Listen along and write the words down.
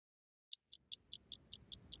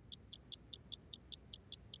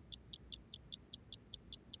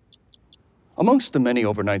Amongst the many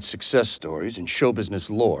overnight success stories in show business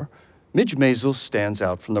lore, Midge Maisel stands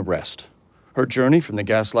out from the rest. Her journey from the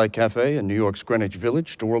Gaslight Cafe in New York's Greenwich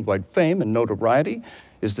Village to worldwide fame and notoriety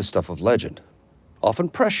is the stuff of legend. Often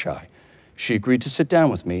press shy, she agreed to sit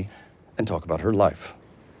down with me and talk about her life.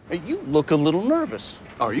 Hey, you look a little nervous.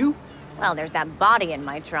 Are you? Well, there's that body in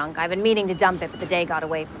my trunk. I've been meaning to dump it, but the day got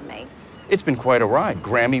away from me. It's been quite a ride.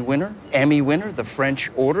 Grammy winner, Emmy winner, the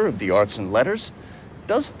French Order of the Arts and Letters.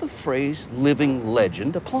 Does the phrase living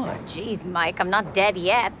legend apply? Jeez, Mike, I'm not dead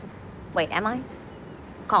yet. Wait, am I?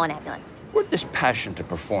 Call an ambulance. Where'd this passion to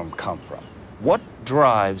perform come from? What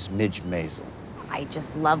drives Midge Maisel? I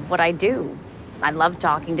just love what I do. I love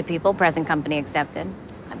talking to people, present company accepted.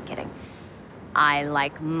 I'm kidding. I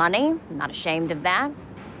like money, I'm not ashamed of that.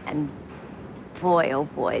 And boy, oh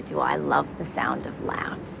boy, do I love the sound of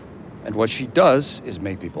laughs. And what she does is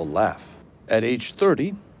make people laugh. At age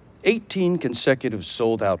 30, 18 consecutive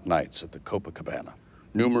sold-out nights at the Copacabana.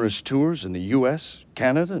 Numerous tours in the US,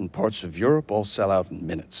 Canada, and parts of Europe all sell out in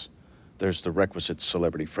minutes. There's the requisite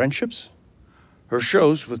celebrity friendships. Her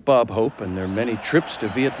shows with Bob Hope and their many trips to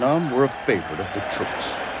Vietnam were a favorite of the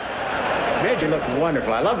troops. Midge, you look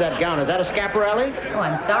wonderful. I love that gown. Is that a Schiaparelli? Oh,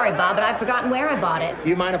 I'm sorry, Bob, but I've forgotten where I bought it.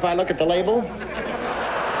 You mind if I look at the label?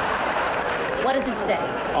 What does it say?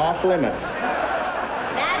 Off limits.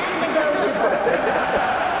 That's negotiable.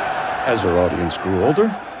 As her audience grew older,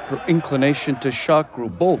 her inclination to shock grew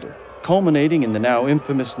bolder, culminating in the now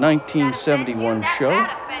infamous 1971 show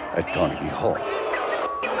at Carnegie Hall.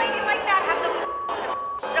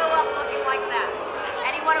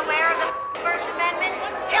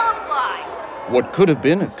 What could have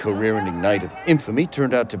been a career-ending night of infamy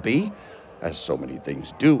turned out to be, as so many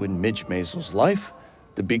things do in Midge Maisel's life,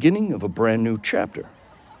 the beginning of a brand new chapter.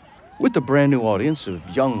 With a brand new audience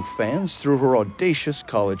of young fans through her audacious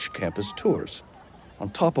college campus tours. On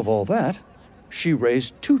top of all that, she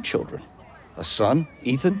raised 2 children, a son,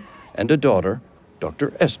 Ethan, and a daughter,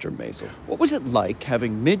 Dr. Esther Maisel. What was it like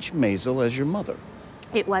having Midge Maisel as your mother?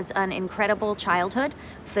 It was an incredible childhood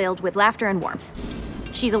filled with laughter and warmth.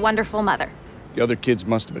 She's a wonderful mother. The other kids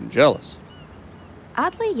must have been jealous.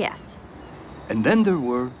 Oddly, yes. And then there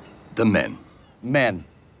were the men. Men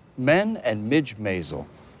and Midge Maisel.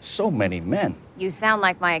 So many men. You sound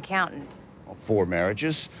like my accountant. 4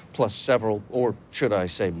 marriages, plus several, or should I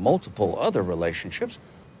say multiple other relationships.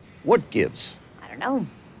 What gives? I don't know.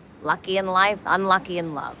 Lucky in life, unlucky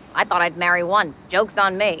in love. I thought I'd marry once. Joke's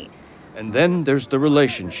on me. And then there's the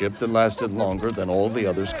relationship that lasted longer than all the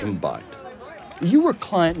others combined. You were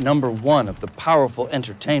client number 1 of the powerful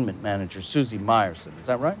entertainment manager, Susie Meyerson. Is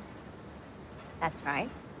that right? That's right.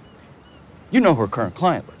 You know her current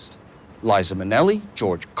client list. Liza Minnelli,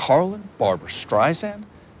 George Carlin, Barbra Streisand,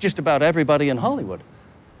 just about everybody in Hollywood.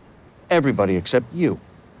 Everybody except you.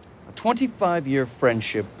 A 25-year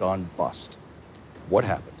friendship gone bust. What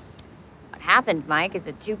happened? What happened, Mike, is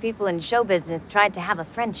that 2 people in show business tried to have a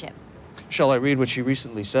friendship. Shall I read what she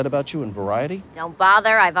recently said about you in Variety? Don't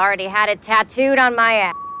bother, I've already had it tattooed on my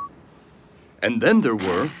ass. And then there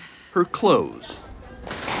were her clothes.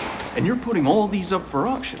 And you're putting all these up for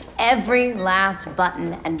auction. Every last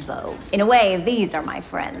button and bow. In a way, these are my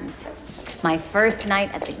friends. My first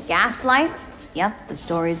night at the Gaslight. Yep, the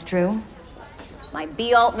story's true. My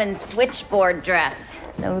B. Altman switchboard dress.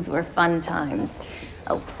 Those were fun times.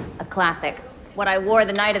 Oh, a classic. What I wore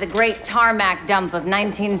the night of the great tarmac dump of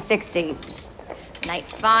 1960. Night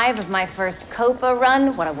 5 of my first Copa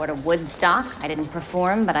run. What I wore to Woodstock. I didn't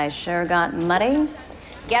perform, but I sure got muddy.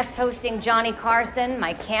 Guest hosting Johnny Carson,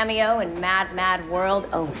 my cameo in Mad, Mad World.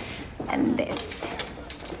 Oh, and this.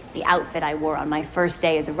 The outfit I wore on my first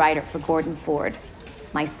day as a writer for Gordon Ford.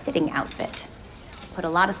 My sitting outfit. Put a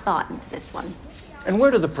lot of thought into this one. And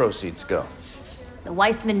where do the proceeds go? The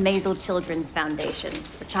Weissman Maisel Children's Foundation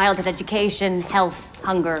for childhood education, health,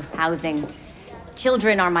 hunger, housing.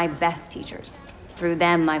 Children are my best teachers. Through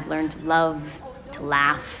them, I've learned to love, to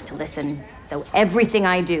laugh, to listen. So everything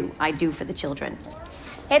I do for the children.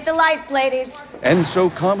 Hit the lights, ladies. And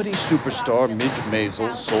so comedy superstar Midge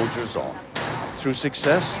Maisel soldiers on. Through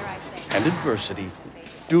success and adversity,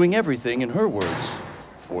 doing everything, in her words,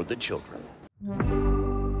 for the children.